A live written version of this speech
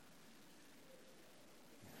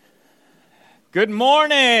Good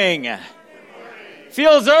morning.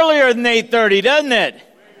 Feels earlier than 8:30, doesn't it?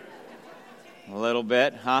 A little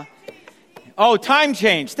bit, huh? Oh, time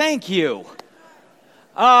change. Thank you.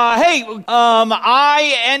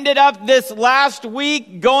 I ended up this last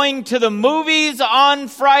week going to the movies on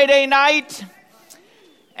Friday night.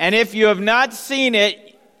 And if you have not seen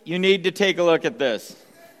it, you need to take a look at this.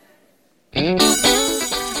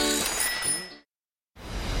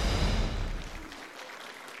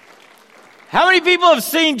 How many people have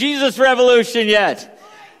seen Jesus Revolution yet?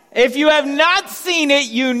 If you have not seen it,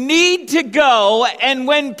 you need to go. And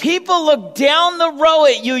when people look down the row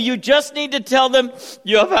at you, you just need to tell them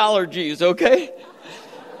you have allergies, okay?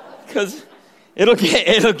 Because it'll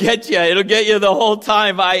get you the whole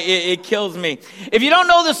time. It kills me. If you don't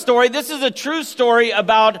know the story, this is a true story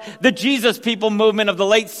about the Jesus People movement of the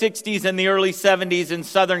late 60s and the early 70s in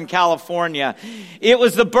Southern California. It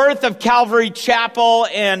was the birth of Calvary Chapel,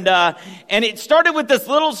 and it started with this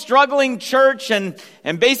little struggling church and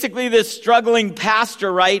basically this struggling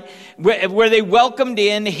pastor, right, where they welcomed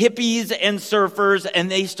in hippies and surfers, and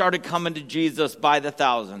they started coming to Jesus by the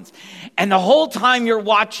thousands. And the whole time you're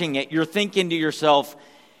watching it, you're thinking to yourself,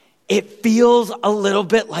 it feels a little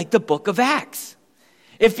bit like the book of Acts.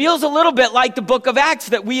 It feels a little bit like the book of Acts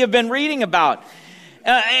that we have been reading about.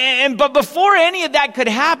 But before any of that could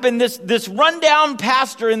happen, this rundown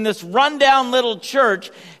pastor in this rundown little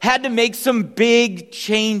church had to make some big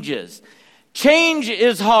changes. Change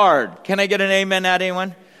is hard. Can I get an amen at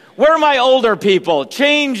anyone? Where are my older people?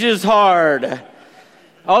 Change is hard.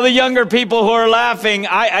 All the younger people who are laughing,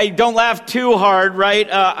 I don't laugh too hard, right?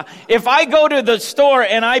 If I go to the store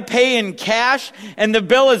and I pay in cash and the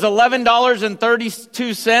bill is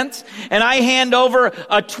 $11.32 and I hand over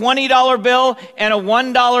a $20 bill and a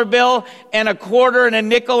 $1 bill and a quarter and a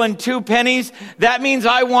nickel and 2 pennies, that means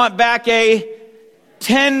I want back a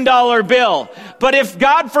 $10 bill. But if,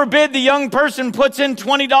 God forbid, the young person puts in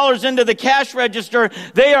 $20 into the cash register,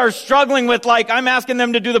 they are struggling with, I'm asking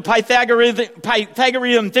them to do the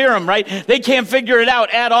Pythagorean theorem, right? They can't figure it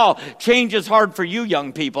out at all. Change is hard for you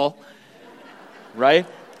young people, right?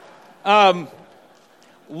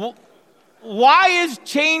 Why is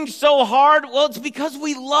change so hard? Well, it's because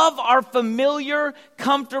we love our familiar,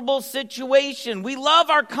 comfortable situation. We love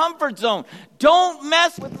our comfort zone. Don't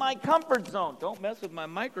mess with my comfort zone. Don't mess with my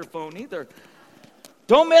microphone either.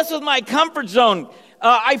 Don't mess with my comfort zone.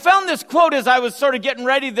 I found this quote as I was sort of getting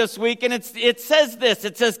ready this week, and it says this.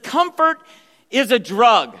 It says, comfort is a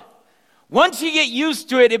drug. Once you get used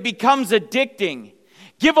to it, it becomes addicting.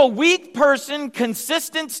 Give a weak person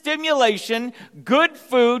consistent stimulation, good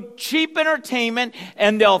food, cheap entertainment,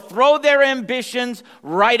 and they'll throw their ambitions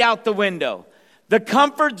right out the window. The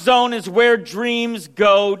comfort zone is where dreams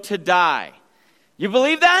go to die. You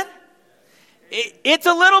believe that? It's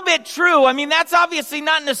a little bit true. I mean, that's obviously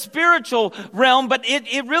not in the spiritual realm, but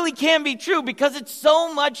it really can be true because it's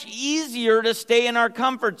so much easier to stay in our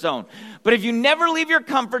comfort zone. But if you never leave your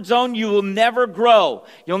comfort zone, you will never grow.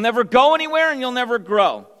 You'll never go anywhere and you'll never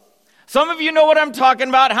grow. Some of you know what I'm talking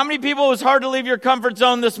about. How many people it was hard to leave your comfort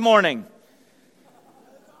zone this morning?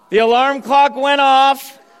 The alarm clock went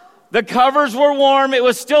off. The covers were warm. It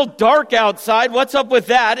was still dark outside. What's up with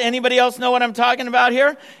that? Anybody else know what I'm talking about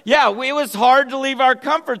here? Yeah, it was hard to leave our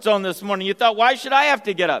comfort zone this morning. You thought, why should I have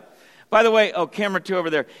to get up? By the way, camera 2 over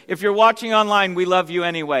there. If you're watching online, we love you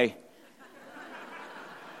anyway.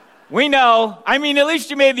 We know. I mean, at least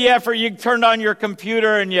you made the effort. You turned on your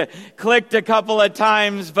computer and you clicked a couple of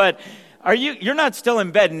times. But you're not still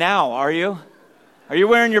in bed now, are you? Are you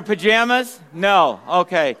wearing your pajamas? No.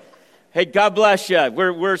 Okay. Hey, God bless you.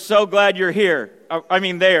 We're so glad you're here.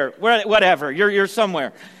 There. Whatever. You're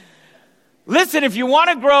somewhere. Listen, if you want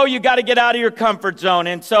to grow, you got to get out of your comfort zone.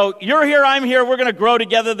 And so you're here, I'm here. We're going to grow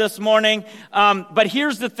together this morning. But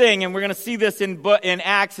here's the thing, and we're going to see this in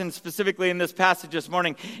Acts and specifically in this passage this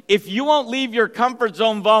morning. If you won't leave your comfort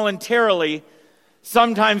zone voluntarily,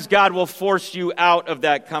 sometimes God will force you out of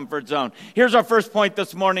that comfort zone. Here's our first point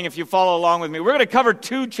this morning, if you follow along with me. We're going to cover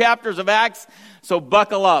 2 chapters of Acts, so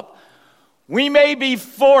buckle up. We may be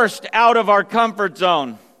forced out of our comfort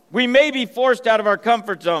zone. We may be forced out of our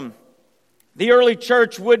comfort zone. The early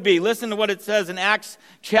church would be. Listen to what it says in Acts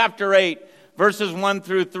chapter 8, verses 1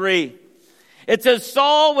 through 3. It says,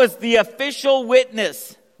 Saul was one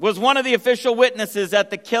of the official witnesses at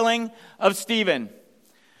the killing of Stephen.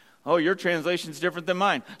 Oh, your translation's different than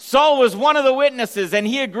mine. Saul was one of the witnesses, and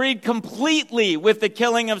he agreed completely with the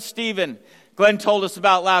killing of Stephen. Glenn told us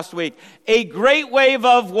about last week. A great wave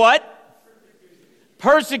of what?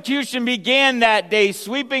 Persecution began that day,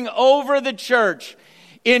 sweeping over the church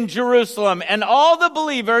in Jerusalem. And all the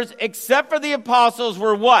believers, except for the apostles,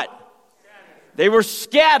 were what? They were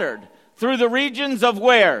scattered through the regions of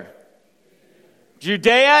where?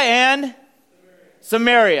 Judea and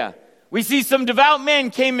Samaria. We see some devout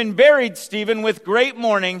men came and buried Stephen with great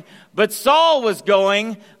mourning, but Saul was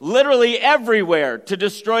going literally everywhere to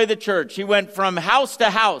destroy the church. He went from house to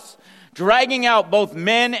house, dragging out both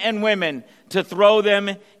men and women to throw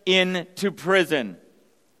them into prison.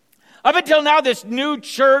 Up until now, this new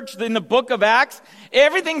church in the book of Acts,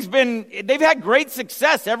 they've had great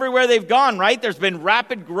success everywhere they've gone, right? There's been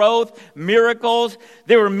rapid growth, miracles.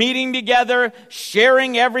 They were meeting together,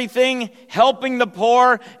 sharing everything, helping the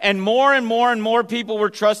poor, and more and more people were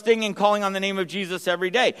trusting and calling on the name of Jesus every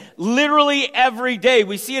day. Literally every day.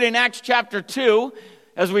 We see it in Acts chapter 2,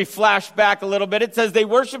 as we flash back a little bit. It says they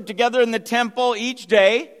worshiped together in the temple each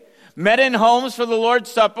day, met in homes for the Lord's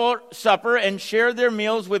Supper, and shared their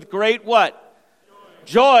meals with great what?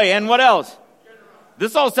 Joy. And what else?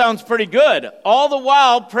 This all sounds pretty good. All the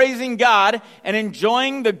while praising God and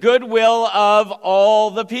enjoying the goodwill of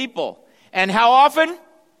all the people. And how often?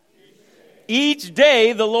 Each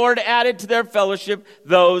day the Lord added to their fellowship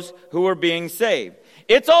those who were being saved.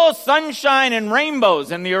 It's all sunshine and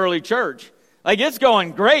rainbows in the early church. Like, it's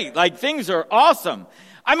going great. Like, things are awesome.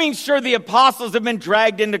 I mean, sure, the apostles have been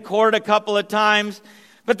dragged into court a couple of times,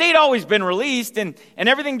 but they'd always been released, and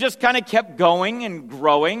everything just kind of kept going and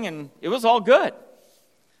growing, and it was all good.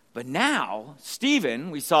 But now,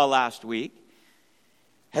 Stephen, we saw last week,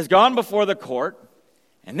 has gone before the court,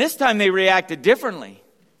 and this time they reacted differently.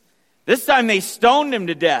 This time they stoned him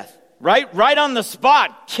to death, right on the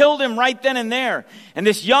spot, killed him right then and there. And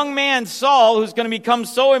this young man, Saul, who's going to become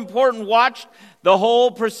so important, watched the whole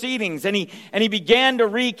proceedings, and he began to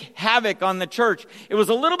wreak havoc on the church. It was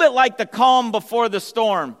a little bit like the calm before the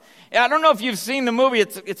storm. I don't know if you've seen the movie.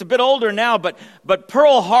 It's a bit older now, but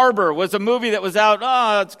Pearl Harbor was a movie that was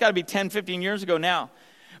out, it's got to be 10, 15 years ago now.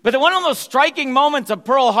 But one of the most striking moments of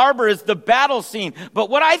Pearl Harbor is the battle scene. But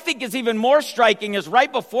what I think is even more striking is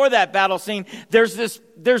right before that battle scene, there's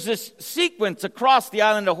this sequence across the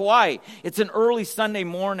island of Hawaii. It's an early Sunday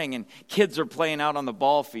morning, and kids are playing out on the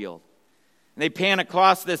ball field. And they pan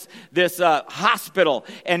across this hospital,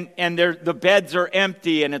 and the beds are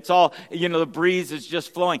empty, and it's all, the breeze is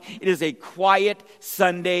just flowing. It is a quiet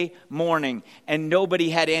Sunday morning, and nobody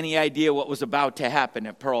had any idea what was about to happen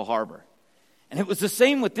at Pearl Harbor. And it was the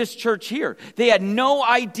same with this church here. They had no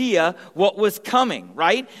idea what was coming,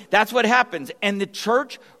 right? That's what happens. And the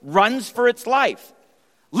church runs for its life.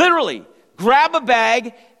 Literally, grab a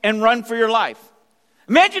bag and run for your life.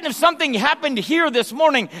 Imagine if something happened here this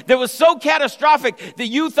morning that was so catastrophic that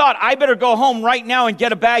you thought, I better go home right now and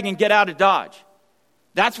get a bag and get out of Dodge.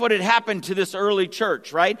 That's what had happened to this early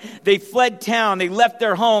church, right? They fled town, they left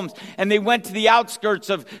their homes, and they went to the outskirts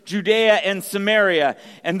of Judea and Samaria.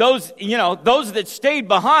 And those that stayed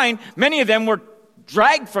behind, many of them were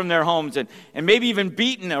dragged from their homes and maybe even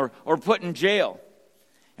beaten or put in jail.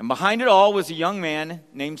 And behind it all was a young man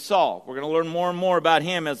named Saul. We're going to learn more and more about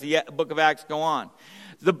him as the book of Acts go on.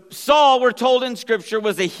 Saul, we're told in Scripture,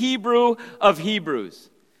 was a Hebrew of Hebrews.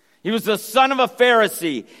 He was the son of a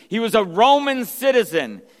Pharisee. He was a Roman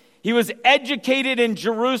citizen. He was educated in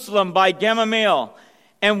Jerusalem by Gamaliel,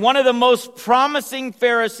 and one of the most promising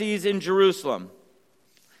Pharisees in Jerusalem.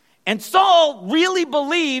 And Saul really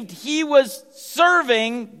believed he was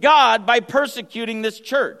serving God by persecuting this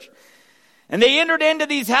church. And they entered into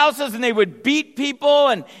these houses, and they would beat people,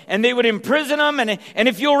 and they would imprison them. And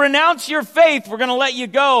if you'll renounce your faith, we're going to let you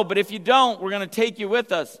go. But if you don't, we're going to take you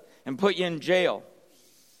with us and put you in jail.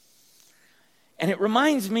 And it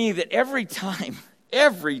reminds me that every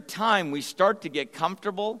time we start to get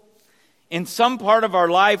comfortable in some part of our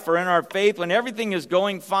life or in our faith, when everything is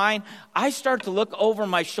going fine, I start to look over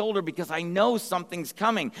my shoulder because I know something's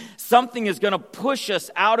coming. Something is going to push us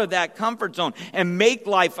out of that comfort zone and make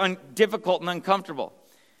life difficult and uncomfortable.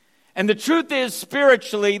 And the truth is,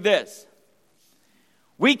 spiritually, this: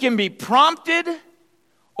 we can be prompted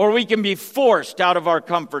or we can be forced out of our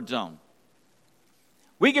comfort zone.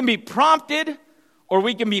 We can be prompted or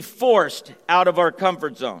we can be forced out of our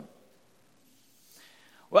comfort zone.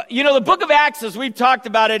 Well, the book of Acts, as we've talked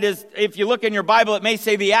about it, is, if you look in your Bible, it may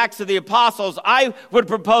say the Acts of the Apostles. I would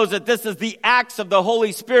propose that this is the Acts of the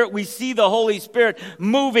Holy Spirit. We see the Holy Spirit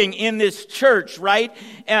moving in this church, right?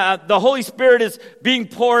 The Holy Spirit is being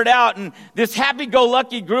poured out, and this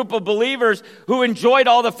happy-go-lucky group of believers who enjoyed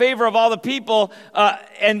all the favor of all the people,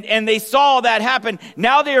 and they saw that happen,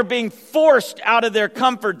 now they are being forced out of their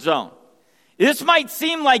comfort zone. This might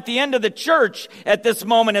seem like the end of the church at this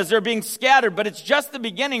moment as they're being scattered, but it's just the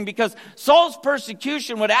beginning, because Saul's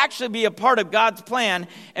persecution would actually be a part of God's plan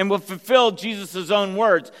and will fulfill Jesus' own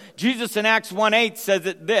words. Jesus in Acts 1:8 says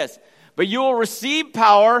it this: But you will receive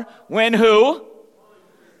power when who?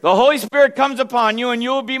 The Holy Spirit comes upon you, and you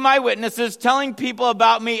will be my witnesses, telling people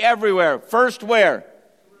about me everywhere. First where?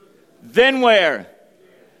 Then where?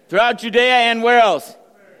 Throughout Judea and where else?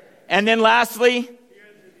 And then lastly,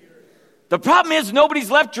 the problem is nobody's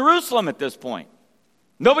left Jerusalem at this point.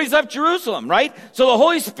 Nobody's left Jerusalem, right? So the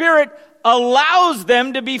Holy Spirit allows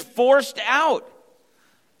them to be forced out.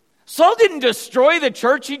 Saul didn't destroy the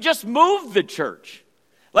church, he just moved the church.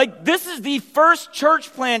 Like, this is the first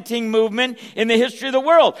church planting movement in the history of the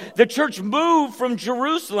world. The church moved from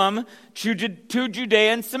Jerusalem to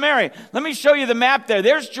Judea and Samaria. Let me show you the map there.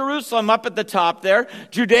 There's Jerusalem up at the top there.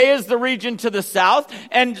 Judea is the region to the south,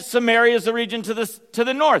 and Samaria is the region to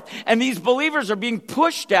the north. And these believers are being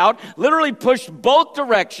pushed out, literally pushed both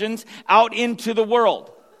directions out into the world.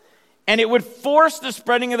 And it would force the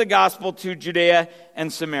spreading of the gospel to Judea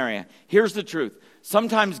and Samaria. Here's the truth.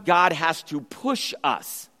 Sometimes God has to push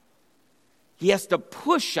us. He has to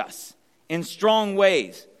push us in strong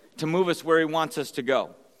ways to move us where he wants us to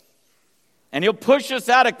go. And he'll push us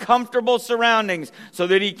out of comfortable surroundings so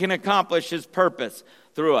that he can accomplish his purpose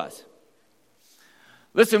through us.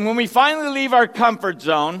 Listen, when we finally leave our comfort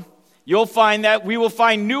zone, you'll find that we will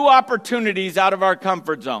find new opportunities out of our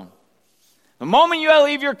comfort zone. The moment you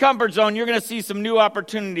leave your comfort zone, you're going to see some new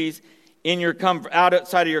opportunities in your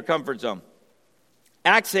outside of your comfort zone.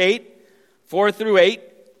 Acts 8, 4 through 8,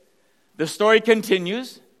 the story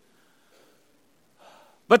continues.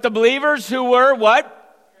 But the believers who were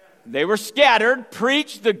what? They were scattered,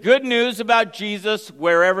 preached the good news about Jesus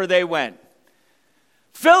wherever they went.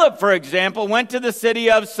 Philip, for example, went to the city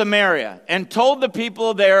of Samaria and told the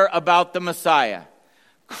people there about the Messiah.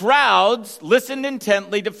 Crowds listened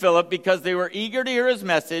intently to Philip because they were eager to hear his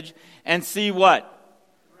message and see what?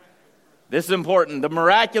 This is important. The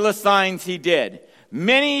miraculous signs he did.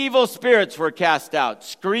 Many evil spirits were cast out,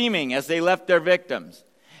 screaming as they left their victims.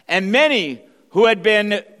 And many who had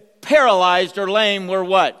been paralyzed or lame were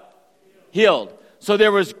what? Healed. So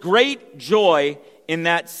there was great joy in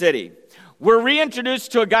that city. We're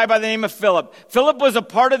reintroduced to a guy by the name of Philip. Philip was a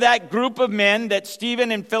part of that group of men that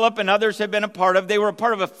Stephen and Philip and others have been a part of. They were a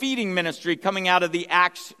part of a feeding ministry coming out of the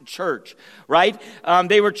Acts church, right?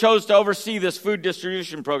 They were chose to oversee this food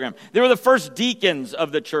distribution program. They were the first deacons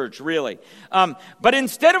of the church, really. But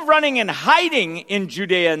instead of running and hiding in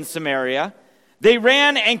Judea and Samaria, they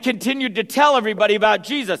ran and continued to tell everybody about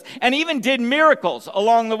Jesus and even did miracles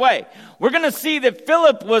along the way. We're going to see that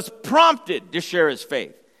Philip was prompted to share his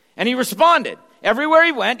faith. And he responded. Everywhere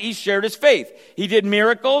he went, he shared his faith. He did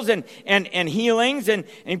miracles and healings and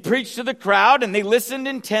he preached to the crowd, and they listened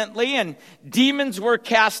intently, and demons were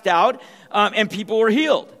cast out, and people were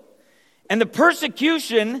healed. And the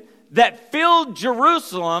persecution that filled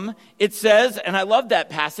Jerusalem, it says, and I love that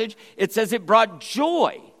passage, it says it brought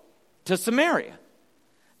joy to Samaria.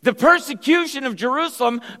 The persecution of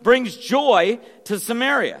Jerusalem brings joy to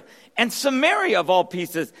Samaria. And Samaria, of all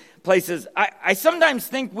places, I sometimes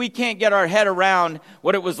think we can't get our head around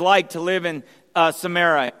what it was like to live in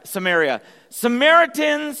Samaria.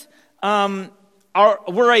 Samaritans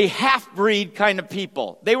were a half-breed kind of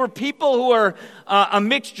people. They were people who were a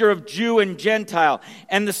mixture of Jew and Gentile.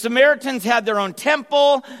 And the Samaritans had their own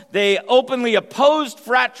temple. They openly opposed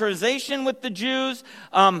fraternization with the Jews.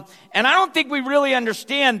 And I don't think we really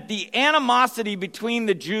understand the animosity between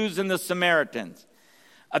the Jews and the Samaritans.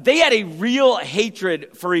 They had a real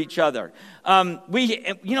hatred for each other.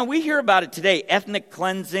 We hear about it today, ethnic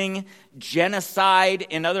cleansing, genocide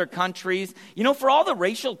in other countries. You know, for all the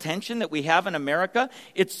racial tension that we have in America,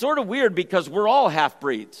 it's sort of weird because we're all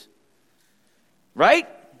half-breeds, right?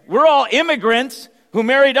 We're all immigrants who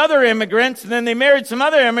married other immigrants, and then they married some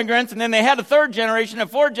other immigrants, and then they had a third generation, a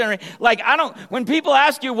fourth generation. Like, when people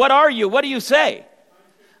ask you, what are you? What do you say?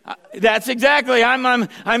 That's exactly, I'm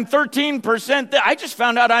 13%. I just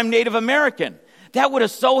found out I'm Native American. That would have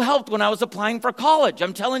so helped when I was applying for college.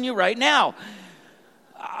 I'm telling you right now.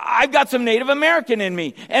 I've got some Native American in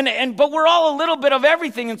me. But we're all a little bit of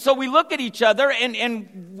everything. And so we look at each other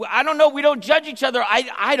and I don't know, we don't judge each other,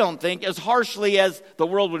 I don't think, as harshly as the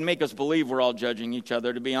world would make us believe we're all judging each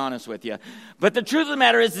other, to be honest with you. But the truth of the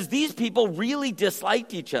matter is these people really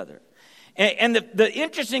disliked each other. And the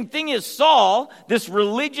interesting thing is Saul, this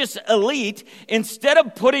religious elite, instead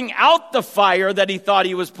of putting out the fire that he thought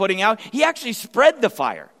he was putting out, he actually spread the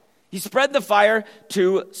fire. He spread the fire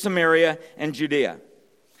to Samaria and Judea.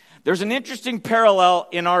 There's an interesting parallel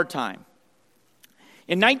in our time.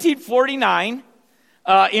 In 1949,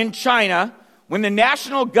 in China, when the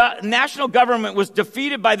national government was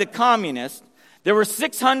defeated by the communists, There were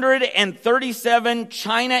 637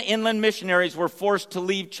 China inland missionaries were forced to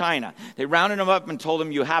leave China. They rounded them up and told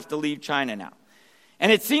them, you have to leave China now.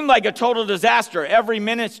 And it seemed like a total disaster. Every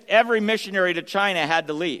missionary to China had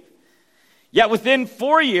to leave. Yet within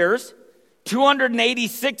 4 years,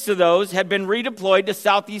 286 of those had been redeployed to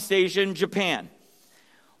Southeast Asia and Japan.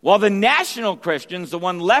 While the national Christians, the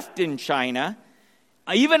one left in China,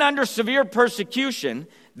 even under severe persecution,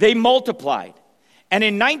 they multiplied. And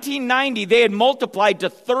in 1990, they had multiplied to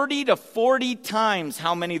 30 to 40 times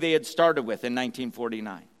how many they had started with in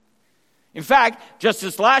 1949. In fact, just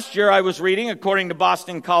this last year I was reading, according to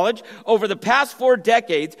Boston College, over the past 4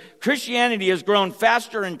 decades, Christianity has grown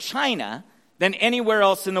faster in China than anywhere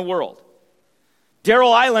else in the world.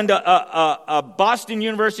 Darrell Island, a Boston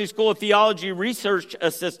University School of Theology research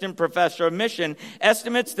assistant professor of mission,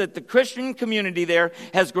 estimates that the Christian community there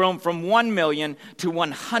has grown from 1 million to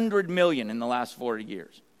 100 million in the last 40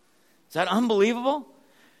 years. Is that unbelievable?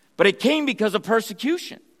 But it came because of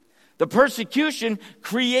persecution. The persecution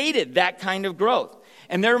created that kind of growth.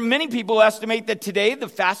 And there are many people who estimate that today the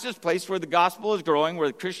fastest place where the gospel is growing,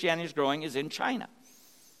 where Christianity is growing, is in China.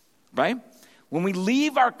 Right? When we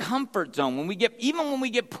leave our comfort zone, when we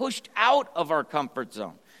get pushed out of our comfort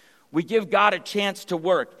zone, we give God a chance to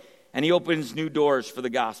work, and He opens new doors for the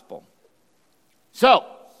gospel. So,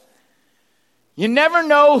 you never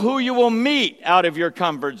know who you will meet out of your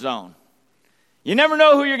comfort zone. You never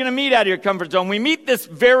know who you're going to meet out of your comfort zone. We meet this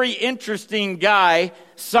very interesting guy,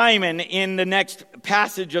 Simon, in the next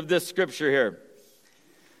passage of this scripture here.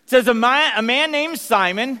 It says, a man named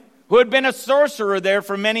Simon, who had been a sorcerer there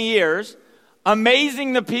for many years,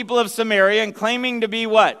 amazing the people of Samaria and claiming to be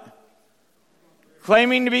what?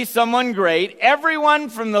 Claiming to be someone great. Everyone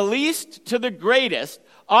from the least to the greatest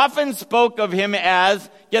often spoke of him as,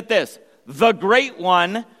 get this, the Great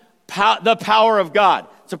One, the power of God.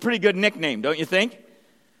 It's a pretty good nickname, don't you think?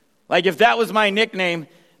 Like if that was my nickname,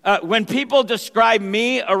 when people describe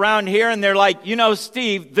me around here and they're like,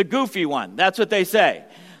 Steve, the goofy one. That's what they say.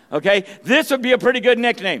 Okay, this would be a pretty good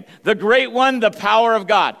nickname. The Great One, the power of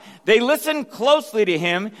God. They listened closely to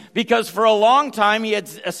him because for a long time he had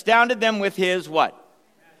astounded them with his what?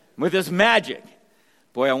 With his magic.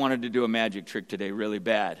 Boy, I wanted to do a magic trick today really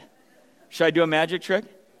bad. Should I do a magic trick?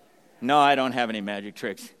 No, I don't have any magic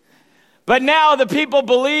tricks. But now the people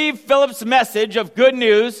believe Philip's message of good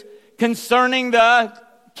news concerning the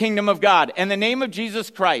kingdom of God and the name of Jesus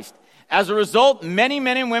Christ. As a result, many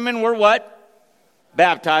men and women were what?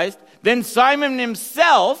 Baptized. Then Simon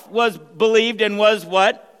himself was believed and was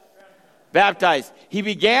what? Baptized. He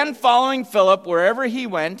began following Philip wherever he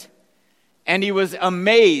went, and he was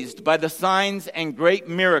amazed by the signs and great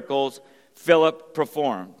miracles Philip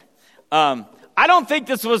performed. I don't think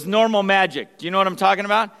this was normal magic. Do you know what I'm talking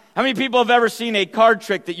about? How many people have ever seen a card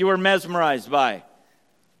trick that you were mesmerized by?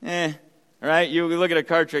 Right? You look at a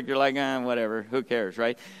card trick, you're like, whatever, who cares,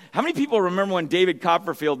 right? How many people remember when David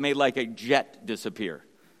Copperfield made like a jet disappear?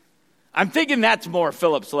 I'm thinking that's more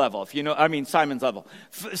Philip's level, Simon's level.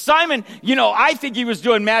 Simon, I think he was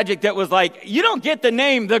doing magic that was like, you don't get the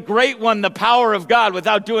name, the Great One, the power of God,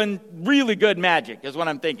 without doing really good magic, is what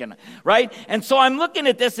I'm thinking, right? And so I'm looking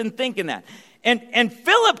at this and thinking that. And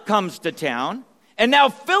Philip comes to town, and now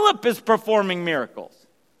Philip is performing miracles.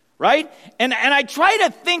 Right? And I try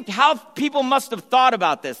to think how people must have thought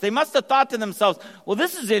about this. They must have thought to themselves, well,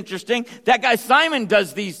 this is interesting. That guy Simon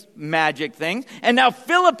does these magic things. And now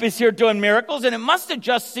Philip is here doing miracles. And it must have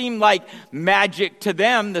just seemed like magic to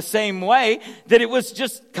them the same way that it was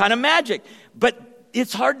just kind of magic. But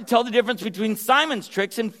it's hard to tell the difference between Simon's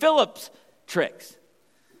tricks and Philip's tricks.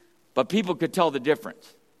 But people could tell the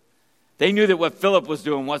difference. They knew that what Philip was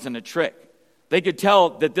doing wasn't a trick. They could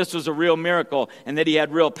tell that this was a real miracle and that he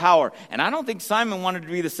had real power. And I don't think Simon wanted to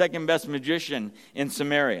be the second best magician in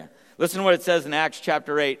Samaria. Listen to what it says in Acts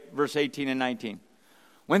chapter 8, verse 18 and 19.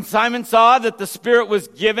 When Simon saw that the Spirit was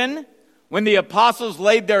given, when the apostles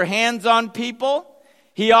laid their hands on people,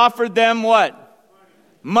 he offered them what?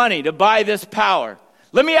 Money to buy this power.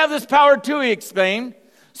 Let me have this power too, he exclaimed,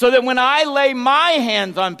 so that when I lay my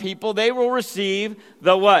hands on people, they will receive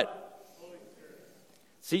the what?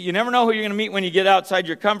 See, you never know who you're going to meet when you get outside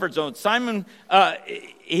your comfort zone. Simon,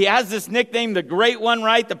 he has this nickname, the Great One,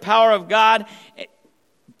 right? The power of God.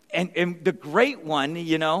 And the Great One,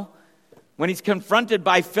 when he's confronted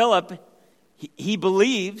by Philip, he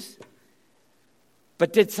believes.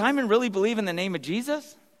 But did Simon really believe in the name of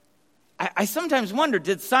Jesus? I sometimes wonder,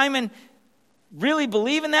 did Simon really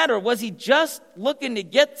believe in that? Or was he just looking to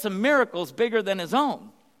get some miracles bigger than his own?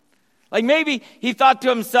 Like maybe he thought to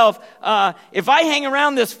himself, if I hang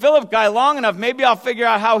around this Philip guy long enough, maybe I'll figure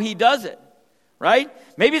out how he does it. right?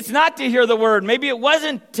 Maybe it's not to hear the word. Maybe it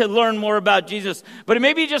wasn't to learn more about Jesus, but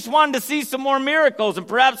maybe he just wanted to see some more miracles and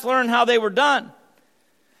perhaps learn how they were done.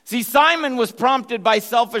 See, Simon was prompted by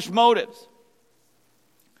selfish motives.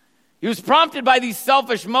 He was prompted by these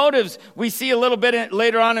selfish motives we see a little bit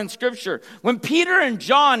later on in Scripture. When Peter and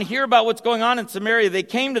John hear about what's going on in Samaria, they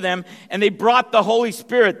came to them and they brought the Holy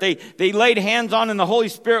Spirit. They laid hands on and the Holy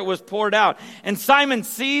Spirit was poured out. And Simon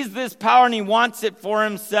sees this power and he wants it for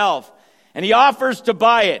himself. And he offers to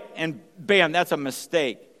buy it. And bam, that's a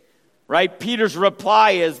mistake. Right? Peter's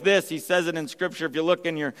reply is this. He says it in Scripture. If you look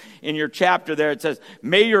in your chapter there, it says,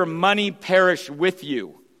 "May your money perish with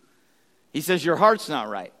you." He says, your heart's not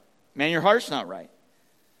right. Man, your heart's not right.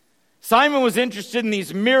 Simon was interested in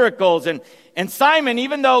these miracles. And Simon,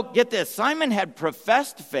 even though, get this, Simon had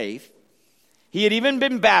professed faith. He had even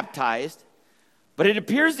been baptized. But it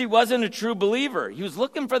appears he wasn't a true believer. He was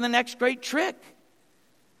looking for the next great trick.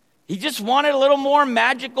 He just wanted a little more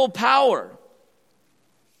magical power.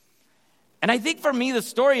 And I think for me, the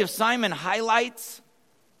story of Simon highlights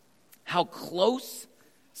how close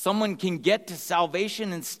someone can get to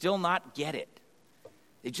salvation and still not get it.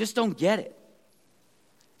 They just don't get it.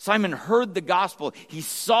 Simon heard the gospel. He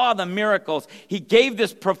saw the miracles. He gave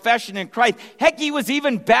this profession in Christ. Heck, he was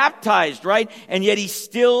even baptized, right? And yet he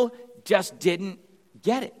still just didn't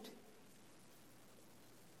get it.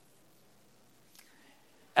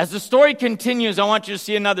 As the story continues, I want you to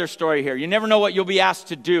see another story here. You never know what you'll be asked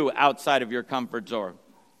to do outside of your comfort zone.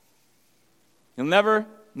 You'll never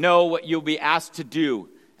know what you'll be asked to do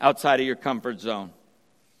outside of your comfort zone.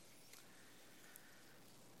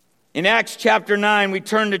 In Acts chapter 9, we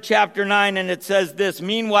turn to chapter 9, and it says this: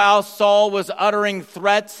 "Meanwhile, Saul was uttering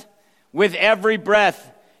threats with every breath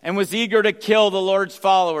and was eager to kill the Lord's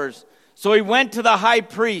followers. So he went to the high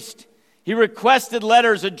priest. He requested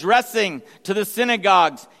letters addressing to the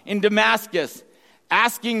synagogues in Damascus,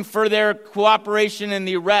 asking for their cooperation in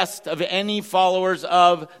the arrest of any followers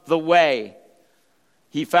of the way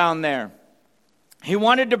he found there. He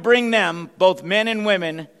wanted to bring them, both men and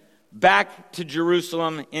women, back to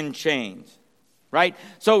Jerusalem in chains." Right?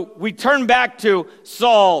 So we turn back to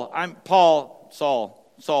Saul.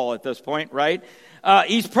 Saul at this point, right?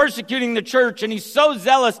 He's persecuting the church, and he's so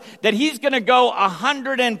zealous that he's going to go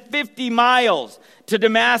 150 miles to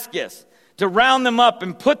Damascus to round them up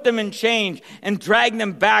and put them in chains and drag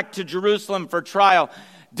them back to Jerusalem for trial.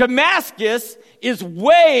 Damascus is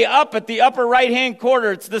way up at the upper right-hand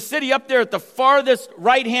corner. It's the city up there at the farthest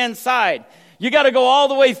right-hand side. You got to go all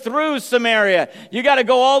the way through Samaria. You got to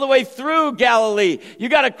go all the way through Galilee. You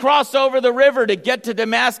got to cross over the river to get to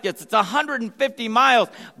Damascus. It's 150 miles.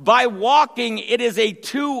 By walking, it is a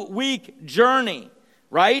 2-week journey,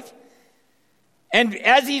 right? And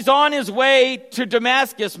as he's on his way to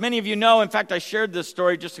Damascus, many of you know, in fact, I shared this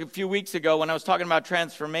story just a few weeks ago when I was talking about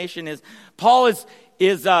transformation, Saul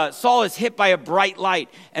is hit by a bright light,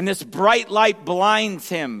 and this bright light blinds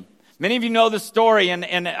him. Many of you know the story,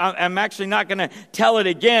 and I'm actually not going to tell it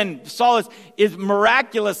again. Saul is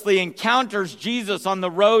miraculously encounters Jesus on the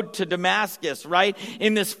road to Damascus, right?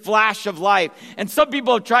 In this flash of life. And some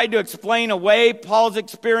people have tried to explain away Paul's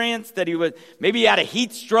experience, that maybe he had a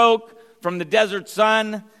heat stroke from the desert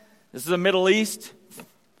sun. This is the Middle East,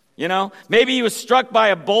 you know. Maybe he was struck by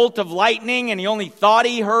a bolt of lightning and he only thought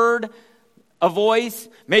he heard a voice.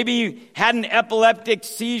 Maybe he had an epileptic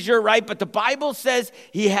seizure, right? But the Bible says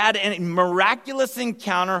he had a miraculous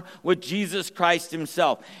encounter with Jesus Christ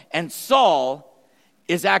himself. And Saul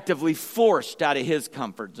is actively forced out of his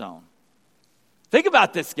comfort zone. Think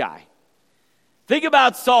about this guy. Think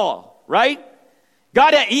about Saul, right?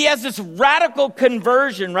 He has this radical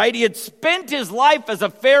conversion, right? He had spent his life as a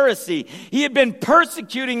Pharisee. He had been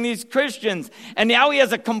persecuting these Christians. And now he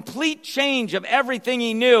has a complete change of everything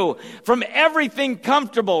he knew, from everything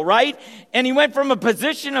comfortable, right? And he went from a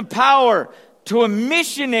position of power to a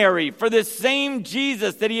missionary for this same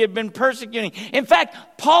Jesus that he had been persecuting. In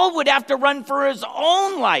fact, Paul would have to run for his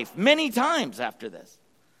own life many times after this.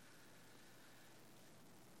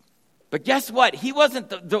 But guess what? He wasn't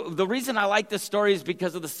the reason I like this story is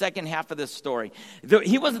because of the second half of this story.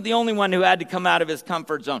 He wasn't the only one who had to come out of his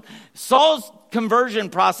comfort zone. Saul's conversion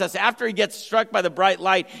process, after he gets struck by the bright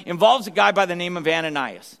light, involves a guy by the name of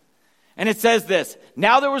Ananias. And it says this: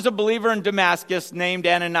 "Now there was a believer in Damascus named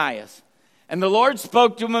Ananias. And the Lord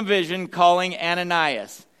spoke to him a vision, calling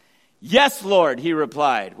Ananias. 'Yes, Lord,' he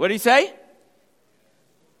replied." What did he say?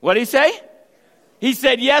 What did he say? He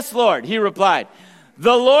said, "Yes, Lord," he replied.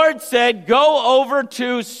 The Lord said, "Go over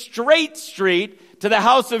to Straight Street to the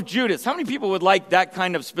house of Judas." How many people would like that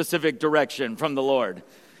kind of specific direction from the Lord?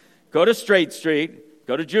 Go to Straight Street,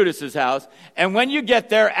 Go to Judas's house. And when you get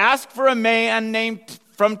there, ask for a man named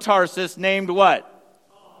from Tarsus named what?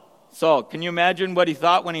 Saul. Can you imagine what he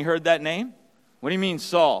thought when he heard that name? What do you mean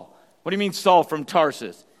Saul? What do you mean Saul from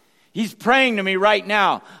Tarsus? He's praying to me right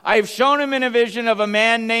now. I have shown him in a vision of a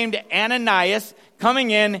man named Ananias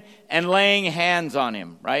coming in and laying hands on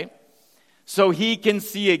him, right? So he can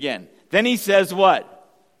see again. Then he says what?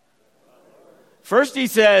 First he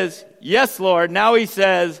says, yes, Lord. Now he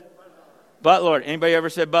says, but Lord. Anybody ever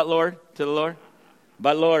said but Lord to the Lord?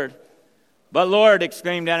 But Lord. But Lord,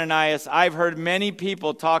 exclaimed Ananias, I've heard many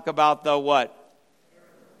people talk about the what?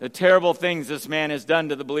 The terrible things this man has done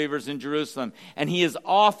to the believers in Jerusalem. And he is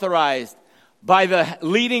authorized by the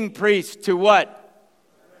leading priest to what?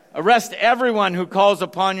 Arrest everyone who calls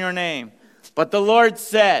upon your name. But the Lord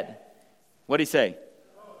said, what did he say?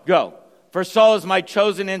 Go. For Saul is my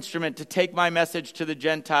chosen instrument to take my message to the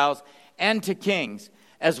Gentiles and to kings,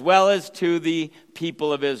 as well as to the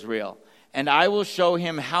people of Israel. And I will show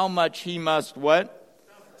him how much he must what?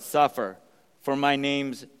 Suffer for my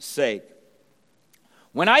name's sake.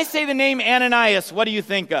 When I say the name Ananias, what do you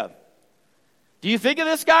think of? Do you think of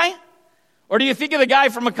this guy? Or do you think of the guy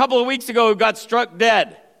from a couple of weeks ago who got struck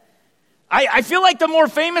dead? I feel like the more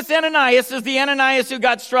famous Ananias is the Ananias who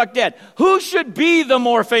got struck dead. Who should be the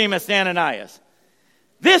more famous Ananias?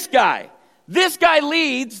 This guy. This guy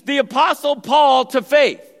leads the Apostle Paul to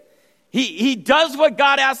faith. He does what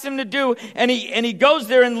God asked him to do, and he goes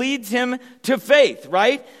there and leads him to faith,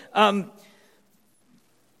 right? God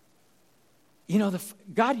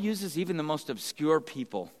uses even the most obscure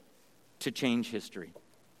people to change history.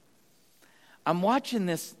 I'm watching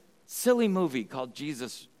this silly movie called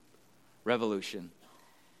Jesus Revolution.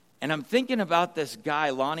 And I'm thinking about this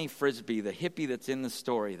guy, Lonnie Frisbee, the hippie that's in the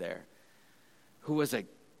story there, who was a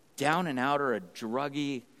down and outer, a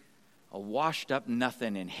druggie, a washed up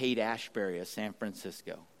nothing in Haight-Ashbury of San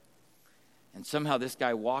Francisco. And somehow this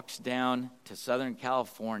guy walks down to Southern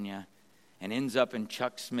California and ends up in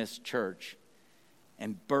Chuck Smith's church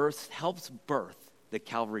and helps birth the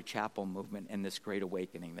Calvary Chapel movement and this great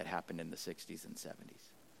awakening that happened in the 60s and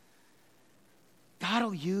 70s. God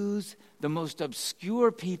will use the most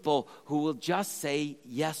obscure people who will just say,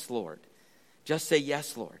 yes, Lord. Just say,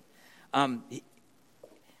 yes, Lord.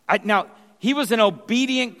 Now, he was an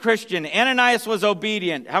obedient Christian. Ananias was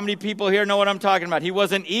obedient. How many people here know what I'm talking about? He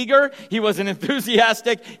wasn't eager, he wasn't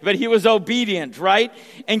enthusiastic, but he was obedient, right?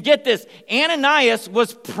 And get this, Ananias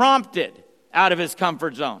was prompted out of his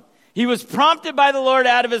comfort zone. He was prompted by the Lord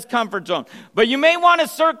out of his comfort zone. But you may want to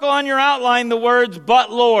circle on your outline the words,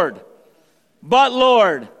 but Lord. But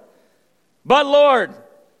Lord. But Lord.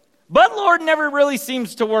 But Lord never really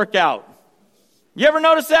seems to work out. You ever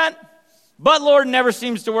notice that? But Lord never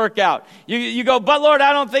seems to work out. You go, but Lord,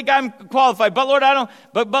 I don't think I'm qualified. But Lord,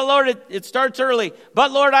 but Lord, it starts early.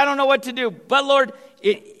 But Lord, I don't know what to do. But Lord,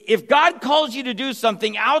 if God calls you to do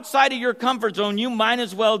something outside of your comfort zone, you might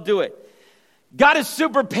as well do it. God is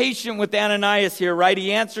super patient with Ananias here, right?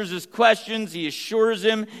 He answers his questions. He assures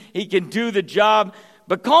him he can do the job.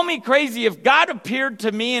 But call me crazy, if God appeared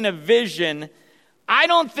to me in a vision, I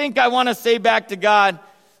don't think I want to say back to God,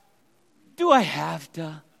 do I have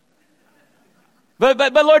to?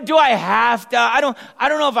 But Lord, do I have to?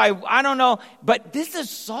 I don't know. But this is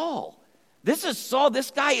Saul. This is Saul.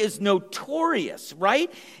 This guy is notorious,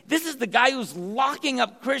 right? This is the guy who's locking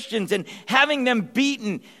up Christians and having them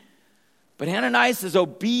beaten. But Ananias is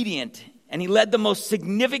obedient, and he led the most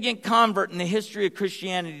significant convert in the history of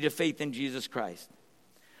Christianity to faith in Jesus Christ.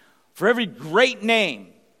 For every great name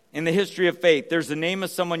in the history of faith, there's the name of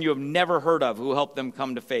someone you have never heard of who helped them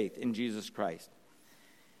come to faith in Jesus Christ.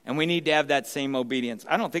 And we need to have that same obedience.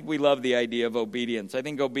 I don't think we love the idea of obedience. I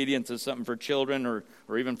think obedience is something for children or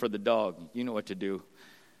even for the dog. You know what to do.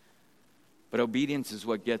 But obedience is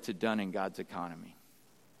what gets it done in God's economy.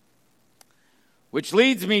 Which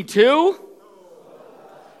leads me to,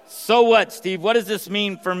 so what, Steve? What does this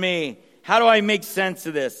mean for me? How do I make sense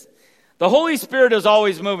of this? The Holy Spirit is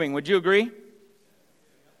always moving. Would you agree?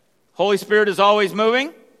 Holy Spirit is always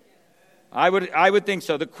moving? I would think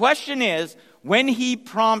so. The question is, when he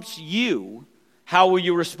prompts you, how will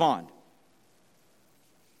you respond?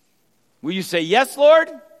 Will you say, yes, Lord?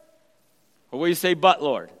 Or will you say, but,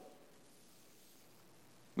 Lord?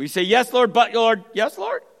 Will you say, yes, Lord, but, Lord, yes,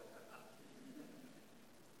 Lord?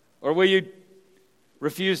 Or will you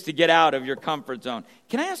refuse to get out of your comfort zone?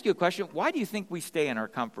 Can I ask you a question? Why do you think we stay in our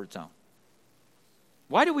comfort zone?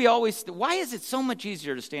 Why is it so much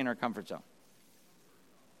easier to stay in our comfort zone?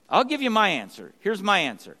 I'll give you my answer. Here's my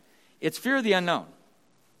answer. It's fear of the unknown.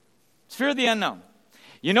 It's fear of the unknown.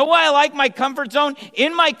 You know why I like my comfort zone?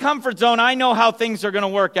 In my comfort zone, I know how things are going to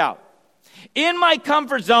work out. In my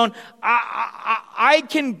comfort zone, I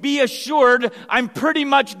can be assured I'm pretty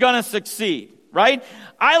much going to succeed, right?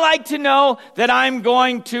 I like to know that I'm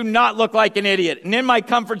going to not look like an idiot. And in my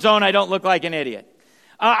comfort zone, I don't look like an idiot.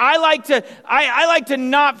 I like to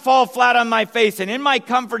not fall flat on my face. And in my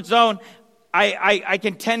comfort zone, I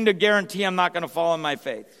can tend to guarantee I'm not going to fall on my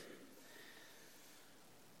face.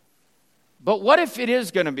 But what if it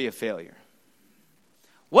is going to be a failure?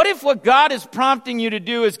 What if what God is prompting you to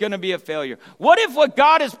do is going to be a failure? What if what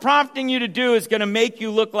God is prompting you to do is going to make you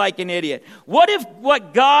look like an idiot? What if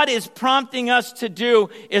what God is prompting us to do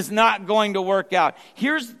is not going to work out?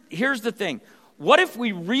 Here's the thing. What if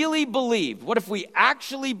we really believed, what if we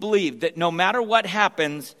actually believed that no matter what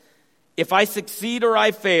happens, if I succeed or I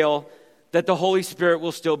fail, that the Holy Spirit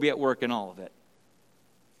will still be at work in all of it?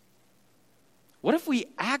 What if we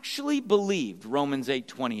actually believed Romans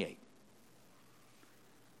 8:28?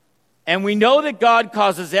 And we know that God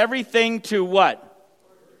causes everything to what?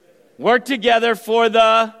 Work together for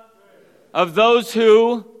the of those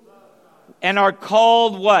who and are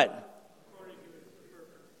called what?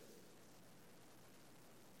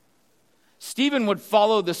 Stephen would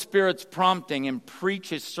follow the Spirit's prompting and preach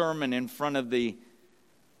his sermon in front of the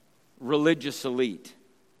religious elite.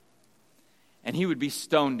 And he would be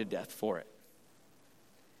stoned to death for it.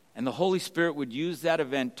 And the Holy Spirit would use that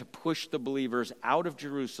event to push the believers out of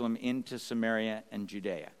Jerusalem into Samaria and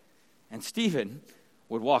Judea. And Stephen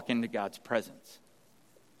would walk into God's presence.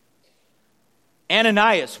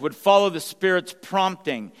 Ananias would follow the Spirit's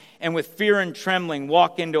prompting and with fear and trembling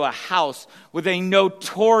walk into a house with a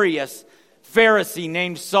notorious Pharisee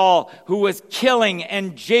named Saul who was killing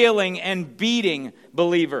and jailing and beating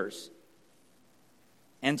believers.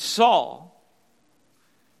 And Saul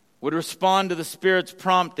would respond to the Spirit's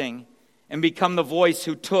prompting and become the voice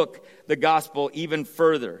who took the gospel even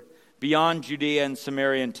further beyond Judea and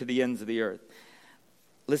Samaria and to the ends of the earth.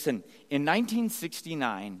 Listen, in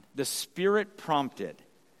 1969, the Spirit prompted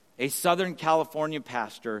a Southern California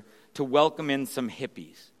pastor to welcome in some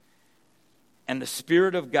hippies. And the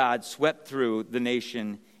Spirit of God swept through the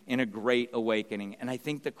nation in a great awakening. And I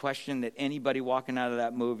think the question that anybody walking out of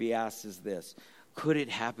that movie asks is this: could it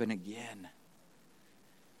happen again?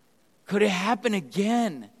 Could it happen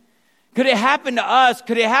again? Could it happen to us?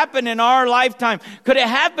 Could it happen in our lifetime? Could it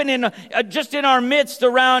happen in just in our midst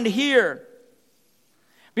around here?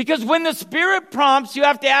 Because when the Spirit prompts, you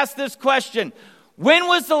have to ask this question: when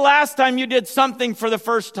was the last time you did something for the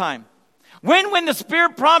first time? When the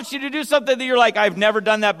Spirit prompts you to do something that you're like, I've never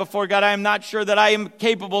done that before, God, I am not sure that I am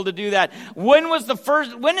capable to do that. When is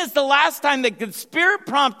the last time that the Spirit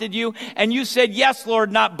prompted you and you said, yes,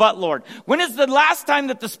 Lord, not but, Lord? When is the last time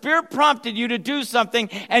that the Spirit prompted you to do something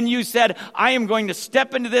and you said, I am going to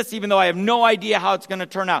step into this even though I have no idea how it's going to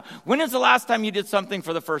turn out? When is the last time you did something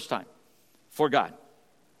for the first time for God?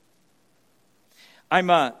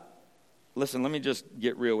 Listen, let me just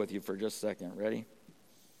get real with you for just a second. Ready?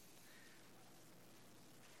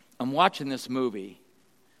 I'm watching this movie,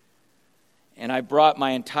 and I brought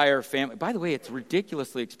my entire family. By the way, it's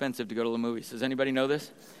ridiculously expensive to go to the movies. Does anybody know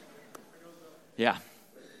this? Yeah.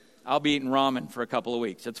 I'll be eating ramen for a couple of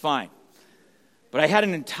weeks. It's fine. But I had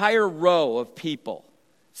an entire row of people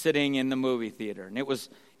sitting in the movie theater, and it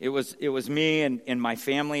was me and my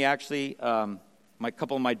family, actually. My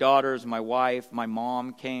couple of my daughters, my wife, my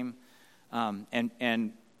mom came,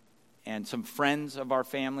 and some friends of our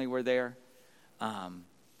family were there.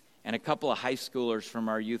 And a couple of high schoolers from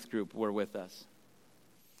our youth group were with us.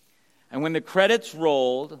 And when the credits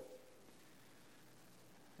rolled,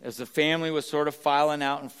 as the family was sort of filing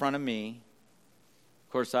out in front of me,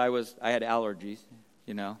 of course I had allergies,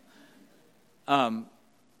 you know.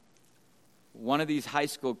 One of these high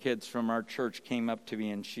school kids from our church came up to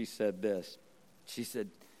me and she said this. She said,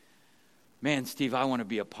 man, Steve, I want to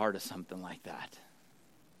be a part of something like that.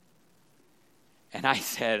 And I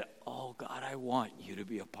said, oh, God, I want you to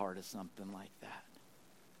be a part of something like that.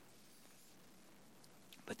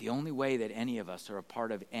 But the only way that any of us are a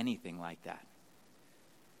part of anything like that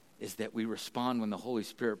is that we respond when the Holy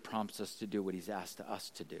Spirit prompts us to do what He's asked us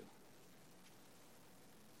to do.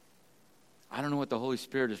 I don't know what the Holy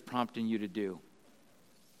Spirit is prompting you to do.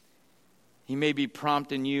 He may be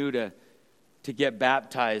prompting you to get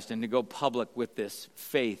baptized and to go public with this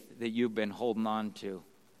faith that you've been holding on to.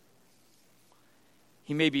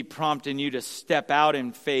 He may be prompting you to step out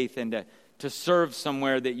in faith and to serve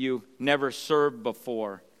somewhere that you never served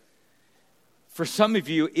before. For some of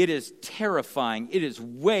you, it is terrifying. It is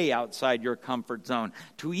way outside your comfort zone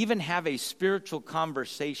to even have a spiritual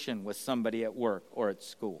conversation with somebody at work or at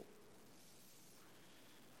school.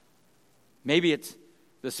 Maybe it's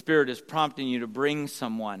the Spirit is prompting you to bring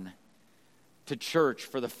someone to church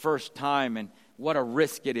for the first time, and what a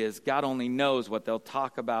risk it is. God only knows what they'll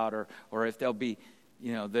talk about, or if they'll be,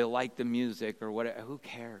 they'll like the music or whatever. Who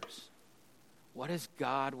cares? What is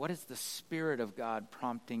the Spirit of God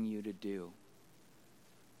prompting you to do?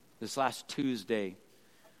 This last Tuesday,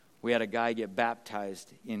 we had a guy get baptized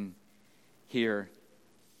in here.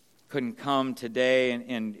 Couldn't come today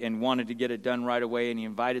and wanted to get it done right away, and he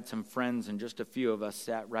invited some friends, and just a few of us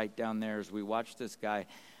sat right down there as we watched this guy.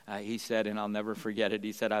 He said, and I'll never forget it,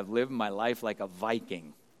 he said, "I've lived my life like a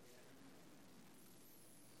Viking,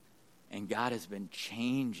 and God has been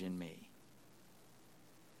changing me,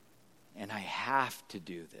 and I have to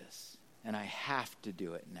do this, and I have to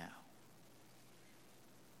do it now."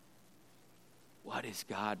 What is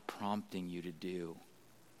God prompting you to do?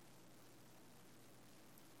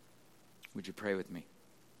 Would you pray with me?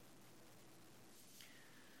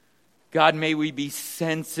 God, may we be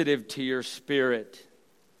sensitive to your Spirit.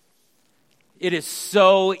 It is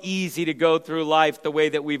so easy to go through life the way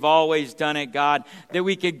that we've always done it, God, that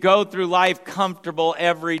we could go through life comfortable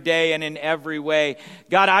every day and in every way.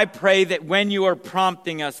 God, I pray that when you are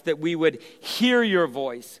prompting us, that we would hear your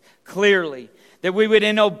voice clearly, that we would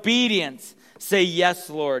in obedience say, "Yes,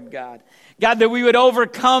 Lord God." God, that we would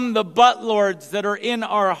overcome the but lords that are in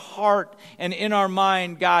our heart and in our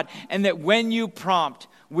mind, God, and that when you prompt,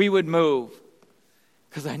 we would move.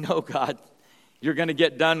 Because I know, God, you're going to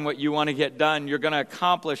get done what you want to get done. You're going to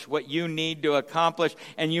accomplish what you need to accomplish,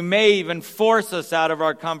 and you may even force us out of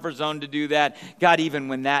our comfort zone to do that. God, even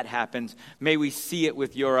when that happens, may we see it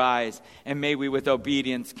with your eyes, and may we with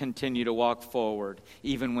obedience continue to walk forward,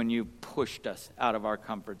 even when you pushed us out of our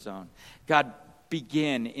comfort zone. God,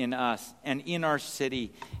 begin in us and in our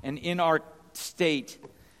city and in our state,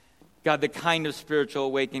 God, the kind of spiritual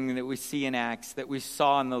awakening that we see in Acts, that we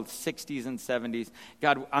saw in the 60s and 70s.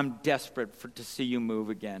 God, I'm desperate to see you move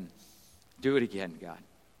again. Do it again, God.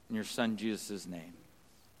 In your Son Jesus' name,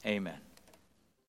 amen.